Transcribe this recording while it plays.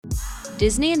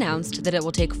Disney announced that it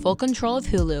will take full control of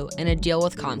Hulu in a deal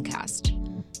with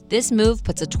Comcast. This move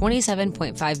puts a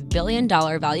 $27.5 billion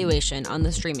valuation on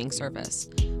the streaming service,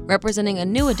 representing a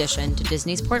new addition to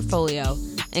Disney's portfolio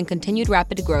and continued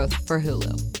rapid growth for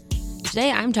Hulu.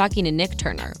 Today, I'm talking to Nick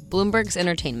Turner, Bloomberg's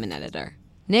entertainment editor.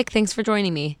 Nick, thanks for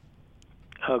joining me.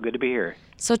 Oh, good to be here.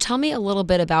 So tell me a little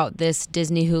bit about this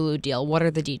Disney-Hulu deal. What are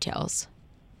the details?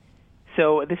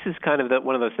 So this is kind of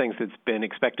one of those things that's been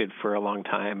expected for a long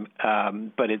time,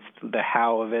 but it's the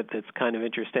how of it that's kind of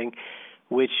interesting,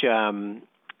 which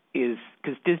is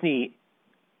because Disney,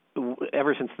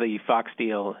 ever since the Fox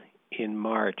deal in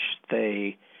March,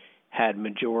 they had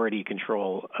majority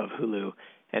control of Hulu,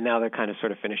 and now they're kind of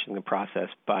sort of finishing the process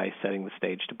by setting the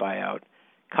stage to buy out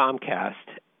Comcast.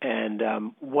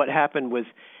 And what happened was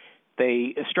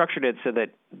they structured it so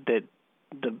that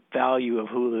the value of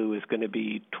Hulu is going to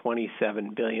be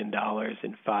 $27 billion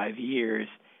in 5 years,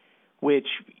 which,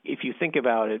 if you think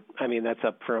about it, I mean, that's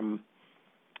up from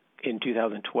in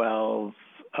 2012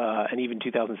 and even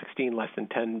 2016, less than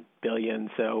 $10 billion.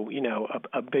 So, you know,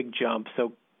 a big jump.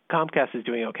 So Comcast is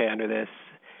doing okay under this.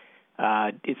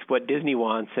 It's what Disney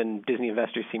wants, and Disney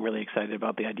investors seem really excited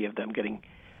about the idea of them getting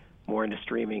more into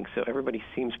streaming. So everybody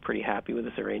seems pretty happy with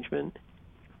this arrangement.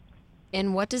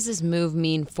 And what does this move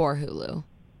mean for Hulu?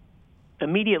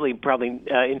 Immediately, probably,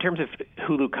 in terms of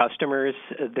Hulu customers,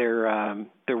 there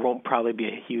won't probably be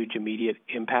a huge immediate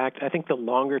impact. I think the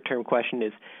longer-term question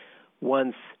is,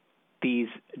 once these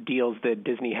deals that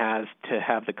Disney has to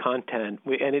have the content,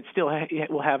 and it still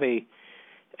will have an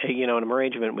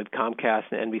arrangement with Comcast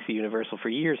and NBC Universal for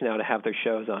years now to have their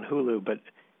shows on Hulu, but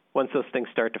once those things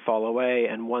start to fall away,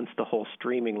 and once the whole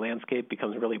streaming landscape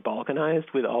becomes really balkanized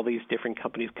with all these different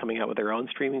companies coming out with their own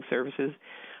streaming services,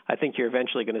 I think you're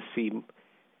eventually going to see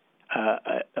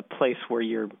a place where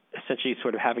you're essentially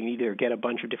sort of having to either get a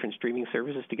bunch of different streaming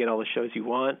services to get all the shows you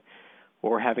want,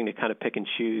 or having to kind of pick and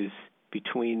choose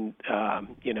between,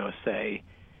 say,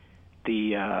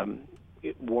 the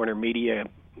Warner Media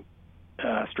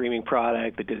streaming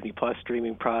product, the Disney Plus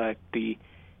streaming product, the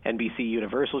NBC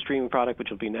Universal streaming product, which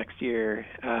will be next year.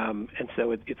 And so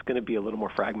it's going to be a little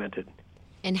more fragmented.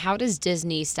 And how does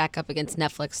Disney stack up against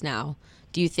Netflix now?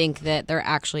 Do you think that they're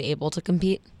actually able to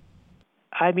compete?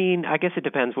 I mean, I guess it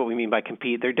depends what we mean by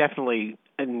compete. They're definitely,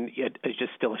 and it's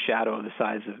just still a shadow of the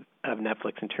size of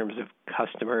Netflix in terms of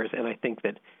customers. And I think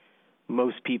that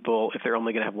most people, if they're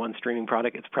only going to have one streaming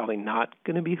product, it's probably not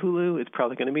going to be Hulu. It's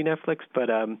probably going to be Netflix. But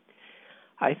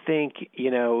I think,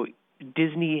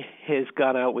 Disney has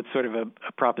gone out with sort of a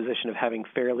proposition of having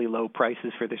fairly low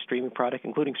prices for their streaming product,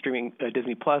 including streaming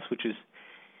Disney Plus, which is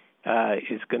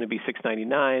going to be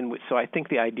 $6.99. So I think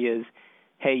the idea is,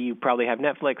 hey, you probably have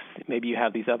Netflix, maybe you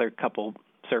have these other couple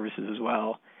services as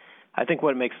well. I think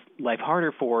what it makes life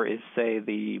harder for is, say,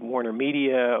 the Warner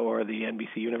Media or the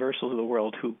NBC Universals of the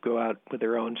world who go out with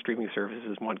their own streaming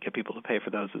services and want to get people to pay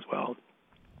for those as well.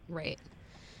 Right.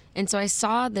 And so I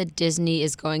saw that Disney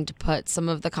is going to put some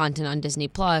of the content on Disney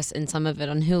Plus and some of it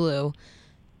on Hulu.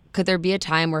 Could there be a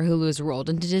time where Hulu is rolled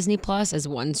into Disney Plus as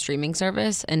one streaming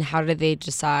service? And how do they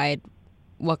decide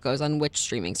what goes on which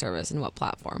streaming service and what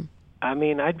platform? I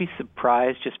mean, I'd be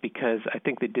surprised just because I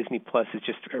think that Disney Plus is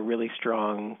just a really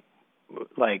strong,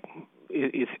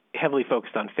 is heavily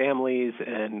focused on families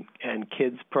and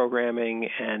kids programming,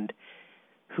 and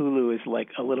Hulu is like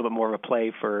a little bit more of a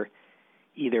play for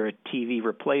either a TV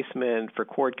replacement for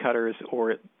cord cutters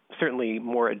or certainly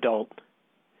more adult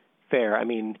fare. I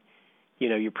mean,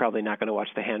 you're probably not going to watch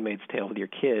The Handmaid's Tale with your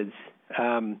kids.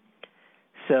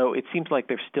 So it seems like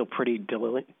they're still pretty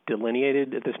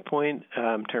delineated at this point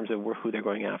in terms of who they're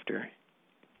going after.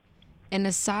 And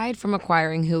aside from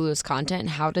acquiring Hulu's content,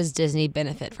 how does Disney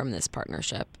benefit from this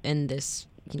partnership and this,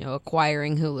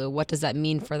 acquiring Hulu? What does that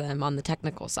mean for them on the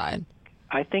technical side?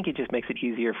 I think it just makes it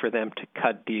easier for them to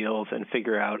cut deals and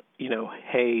figure out,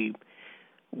 hey,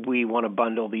 we want to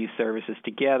bundle these services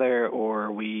together,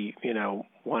 or we,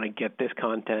 want to get this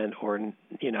content, or,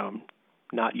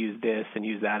 not use this and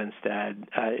use that instead.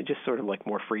 Just sort of like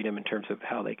more freedom in terms of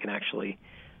how they can actually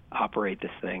operate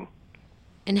this thing.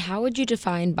 And how would you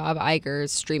define Bob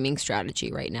Iger's streaming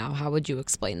strategy right now? How would you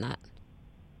explain that?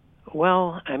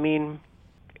 Well, I mean,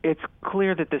 it's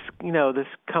clear that this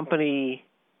company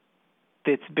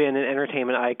that's been an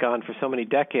entertainment icon for so many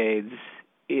decades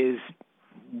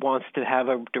wants to have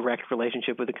a direct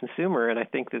relationship with the consumer, and I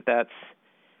think that that's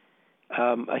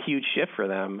a huge shift for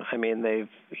them. I mean,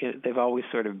 they've always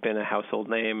sort of been a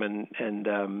household name and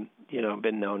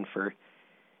been known for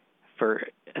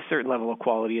a certain level of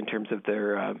quality in terms of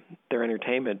their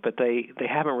entertainment, but they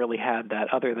haven't really had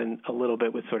that other than a little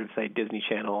bit with sort of, say, Disney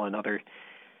Channel and other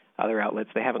other outlets.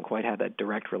 They haven't quite had that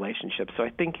direct relationship. So I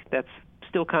think that's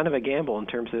still kind of a gamble in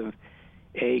terms of,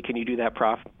 can you do that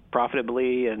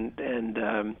profitably?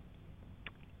 And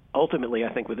ultimately,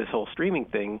 I think with this whole streaming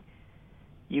thing,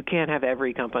 you can't have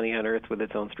every company on earth with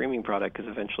its own streaming product,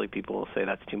 because eventually people will say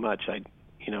that's too much. I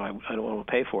don't want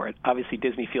to pay for it. Obviously,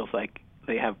 Disney feels like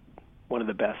they have one of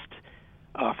the best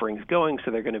offerings going,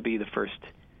 so they're going to be the first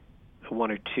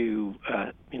one or two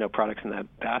products in that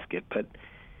basket.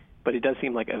 But it does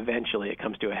seem like eventually it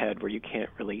comes to a head where you can't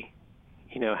really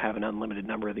have an unlimited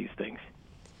number of these things.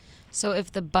 So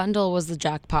if the bundle was the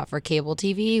jackpot for cable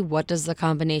TV, what does the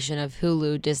combination of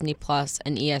Hulu, Disney Plus,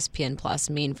 and ESPN Plus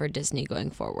mean for Disney going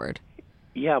forward?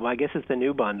 Yeah, well, I guess it's the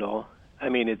new bundle. I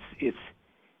mean, it's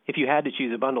if you had to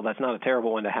choose a bundle, that's not a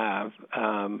terrible one to have.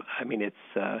 I mean, it's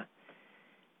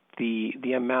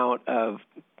the amount of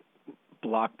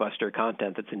blockbuster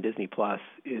content that's in Disney Plus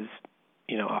is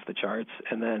off the charts,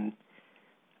 and then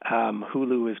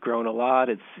Hulu has grown a lot.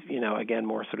 It's, again,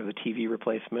 more sort of a TV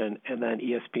replacement. And then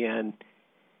ESPN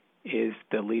is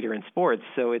the leader in sports.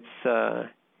 So it's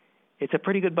a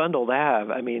pretty good bundle to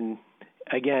have. I mean,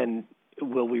 again,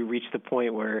 will we reach the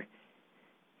point where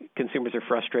consumers are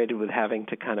frustrated with having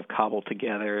to kind of cobble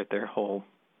together their whole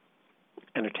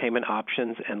entertainment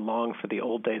options and long for the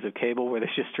old days of cable where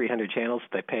there's just 300 channels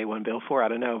that they pay one bill for? I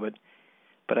don't know,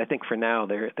 but I think for now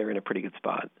they're in a pretty good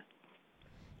spot.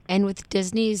 And with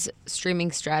Disney's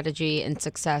streaming strategy and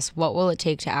success, what will it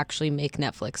take to actually make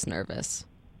Netflix nervous?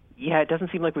 Yeah, it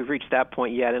doesn't seem like we've reached that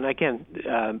point yet. And again,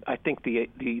 I think the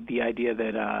idea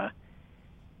that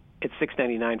it's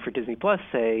 $6.99 for Disney Plus,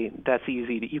 say that's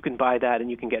easy. You can buy that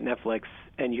and you can get Netflix,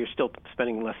 and you're still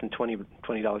spending less than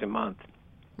 $20 a month.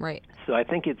 Right. So I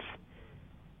think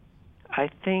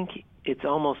it's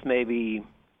almost maybe.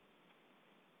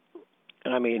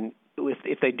 I mean,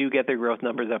 if they do get their growth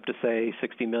numbers up to, say,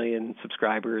 60 million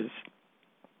subscribers,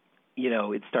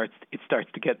 it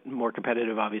starts to get more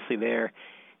competitive, obviously, there.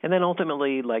 And then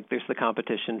ultimately, there's the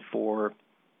competition for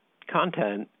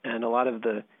content, and a lot of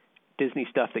the Disney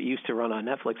stuff that used to run on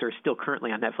Netflix are still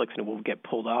currently on Netflix and will get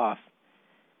pulled off.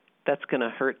 That's going to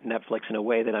hurt Netflix in a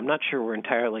way that I'm not sure we're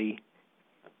entirely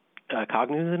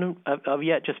cognizant of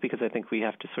yet, just because I think we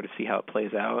have to sort of see how it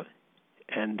plays out.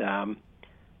 And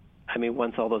I mean,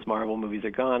 once all those Marvel movies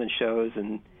are gone and shows,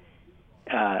 and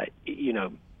at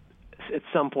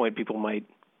some point people might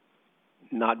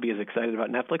not be as excited about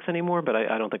Netflix anymore, but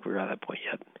I don't think we're at that point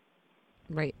yet.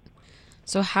 Right.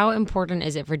 So how important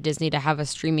is it for Disney to have a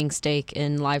streaming stake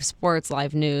in live sports,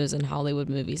 live news, and Hollywood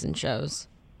movies and shows?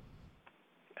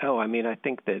 Oh, I mean, I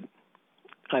think that,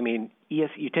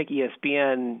 you take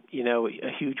ESPN,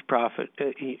 a huge profit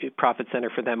center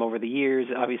for them over the years.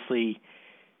 Obviously,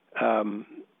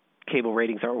 cable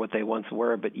ratings aren't what they once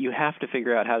were, but you have to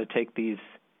figure out how to take these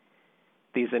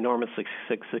enormously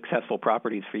successful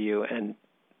properties for you and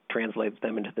translate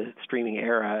them into the streaming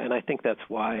era. And I think that's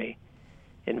why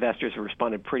investors have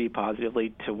responded pretty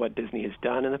positively to what Disney has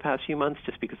done in the past few months,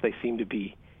 just because they seem to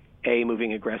be,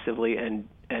 moving aggressively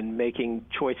and making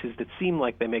choices that seem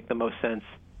like they make the most sense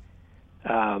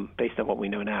based on what we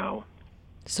know now.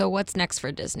 So what's next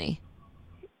for Disney?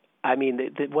 I mean,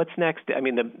 what's next? I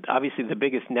mean, obviously the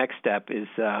biggest next step is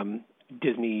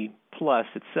Disney Plus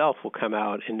itself will come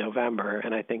out in November,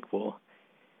 and I think we'll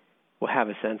have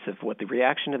a sense of what the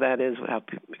reaction to that is, how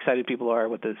excited people are,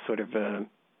 what the sort of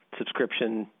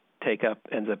subscription take-up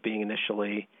ends up being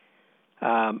initially.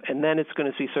 And then it's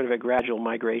going to see sort of a gradual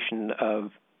migration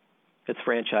of its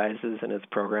franchises and its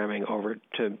programming over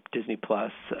to Disney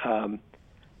Plus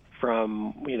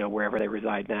from, wherever they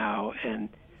reside now. And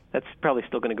that's probably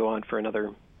still going to go on for another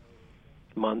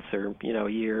months or,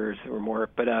 years or more.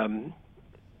 But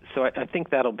so I think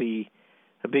that'll be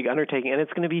a big undertaking, and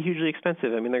it's going to be hugely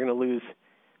expensive. I mean, they're going to lose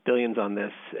billions on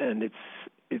this, and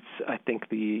it's I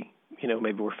think maybe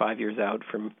we're 5 years out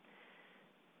from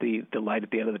the light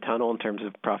at the end of the tunnel in terms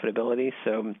of profitability.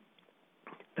 So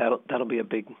that'll be a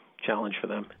big challenge for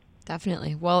them.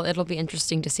 Definitely. Well, it'll be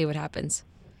interesting to see what happens.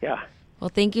 Yeah. Well,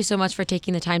 thank you so much for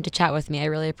taking the time to chat with me. I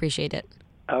really appreciate it.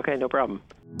 Okay, no problem.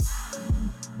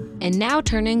 And now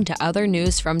turning to other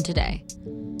news from today.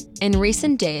 In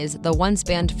recent days, the once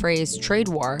banned phrase trade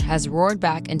war has roared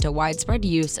back into widespread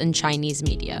use in Chinese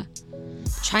media.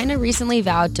 China recently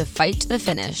vowed to fight to the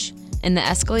finish in the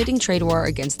escalating trade war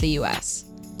against the U.S.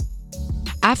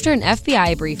 After an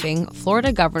FBI briefing,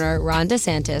 Florida Governor Ron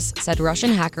DeSantis said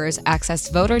Russian hackers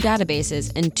accessed voter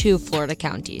databases in 2 Florida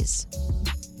counties.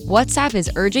 WhatsApp is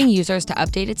urging users to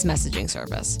update its messaging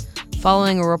service,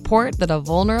 following a report that a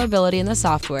vulnerability in the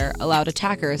software allowed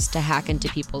attackers to hack into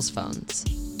people's phones.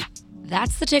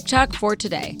 That's the TikTok for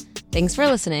today. Thanks for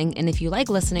listening, and if you like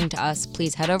listening to us,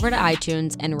 please head over to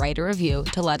iTunes and write a review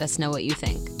to let us know what you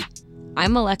think.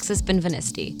 I'm Alexis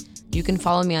Benvenisti. You can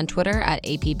follow me on Twitter at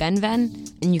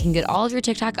APBenven, and you can get all of your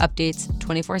TikTok updates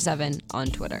 24/7 on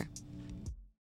Twitter.